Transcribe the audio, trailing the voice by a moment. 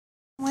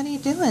What are you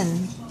doing? I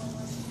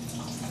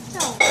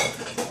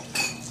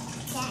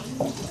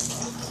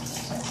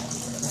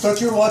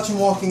thought you were watching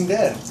Walking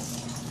Dead.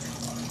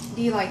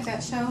 Do you like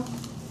that show?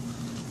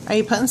 Are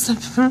you putting some...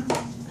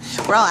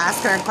 We're all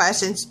asking her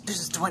questions. This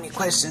is 20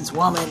 questions,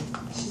 woman.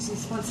 She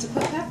just wants to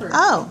put pepper.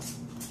 Oh.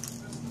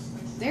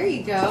 There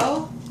you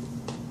go.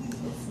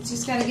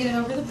 Just got to get it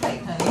over the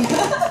plate, honey.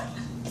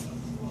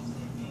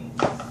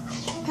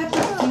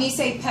 Pepper. Can you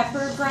say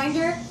pepper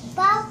grinder?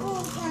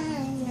 Pepper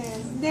grinder.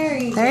 There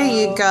you go. There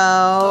you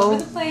go.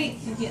 Over the plate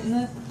and get in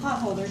the pot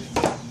holder.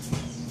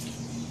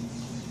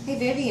 Hey,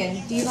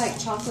 Vivienne, do you like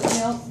chocolate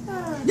milk?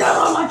 No,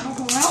 I like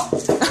chocolate milk.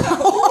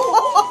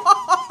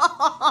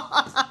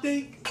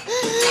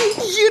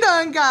 You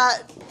done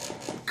got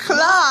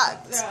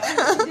clocked.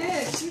 Yeah, she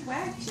did. She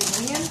whacked you,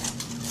 man.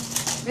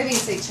 Vivienne,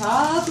 say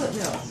chocolate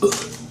milk.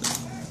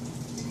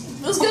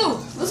 Let's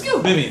go. Let's go.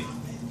 Vivienne.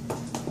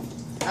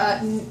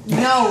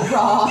 No,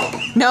 Raw.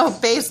 No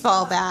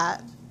baseball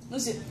bat.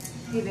 Listen.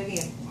 Hey,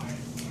 Vivienne.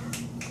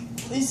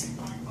 Please.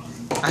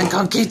 I'm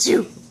gonna get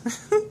you.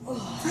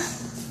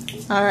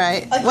 All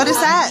right. What is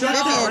that, Shut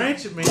up, Vivienne?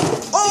 branch at me.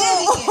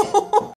 Oh!